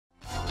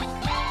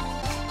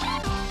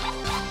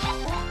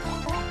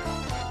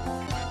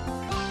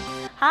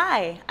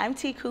Hi, I'm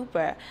T.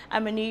 Cooper.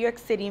 I'm a New York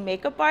City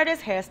makeup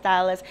artist,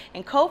 hairstylist,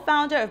 and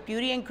co-founder of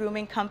beauty and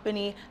grooming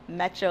company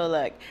Metro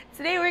Look.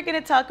 Today we're going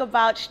to talk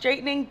about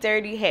straightening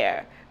dirty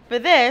hair. For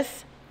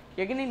this,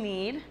 you're going to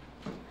need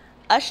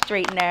a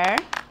straightener.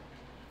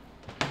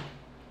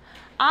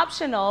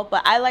 Optional,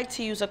 but I like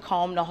to use a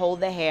comb to hold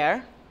the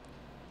hair.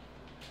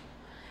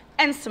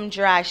 And some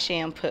dry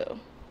shampoo.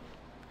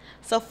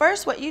 So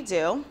first what you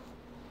do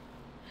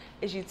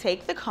is you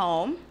take the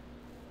comb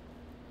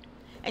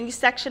and you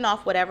section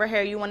off whatever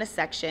hair you want to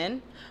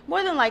section.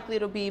 More than likely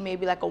it'll be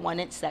maybe like a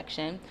 1-inch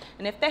section.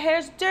 And if the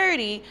hair's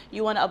dirty,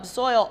 you want to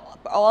absorb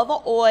all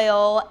the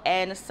oil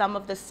and some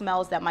of the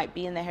smells that might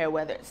be in the hair,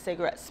 whether it's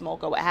cigarette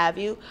smoke or what have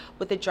you,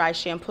 with the dry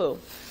shampoo.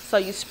 So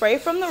you spray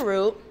from the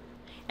root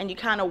and you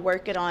kind of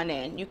work it on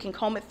in. You can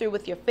comb it through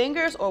with your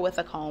fingers or with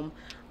a comb.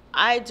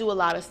 I do a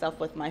lot of stuff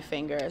with my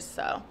fingers,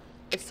 so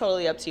it's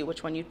totally up to you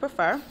which one you'd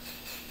prefer.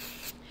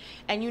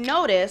 And you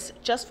notice,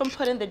 just from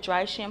putting the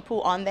dry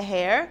shampoo on the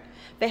hair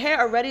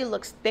already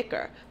looks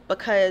thicker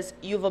because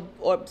you've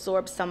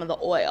absorbed some of the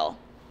oil.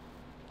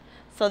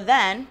 So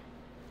then,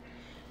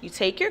 you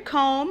take your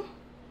comb,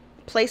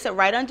 place it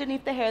right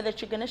underneath the hair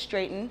that you're going to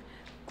straighten,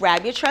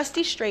 grab your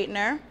trusty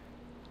straightener,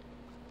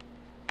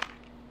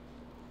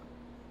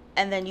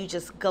 and then you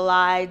just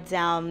glide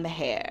down the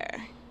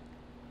hair.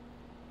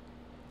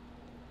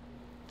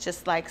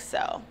 Just like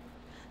so.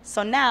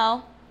 So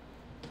now,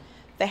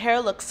 the hair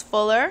looks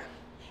fuller,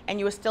 and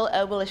you were still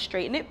able to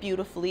straighten it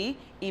beautifully,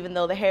 even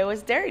though the hair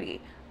was dirty.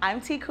 I'm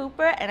T.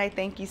 Cooper, and I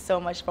thank you so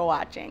much for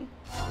watching.